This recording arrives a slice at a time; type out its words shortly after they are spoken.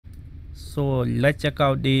So let's check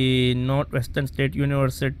out the Northwestern State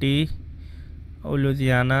University of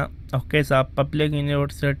Louisiana. Okay, so public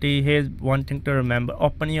university. Here's one thing to remember: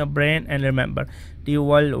 open your brain and remember, the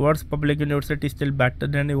world's public university is still better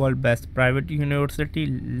than the world best private university.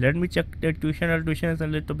 Let me check their tuition. Our tuition is a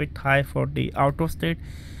little bit high for the out of state.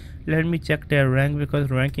 Let me check their rank,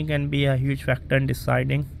 because ranking can be a huge factor in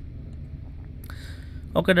deciding.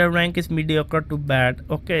 Okay, the rank is mediocre to bad.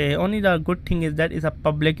 Okay, only the good thing is that it's a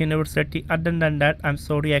public university. Other than that, I'm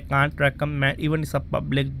sorry, I can't recommend, even it's a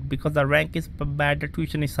public, because the rank is bad, the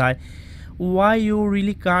tuition is high. Why you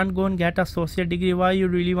really can't go and get a associate degree? Why you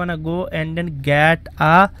really want to go and then get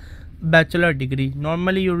a bachelor degree?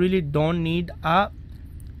 Normally you really don't need a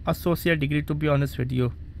associate degree, to be honest with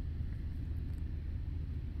you.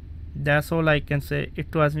 That's all I can say.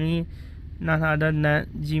 It was me, none other than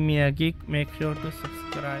Geek. Make sure to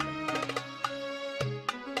subscribe.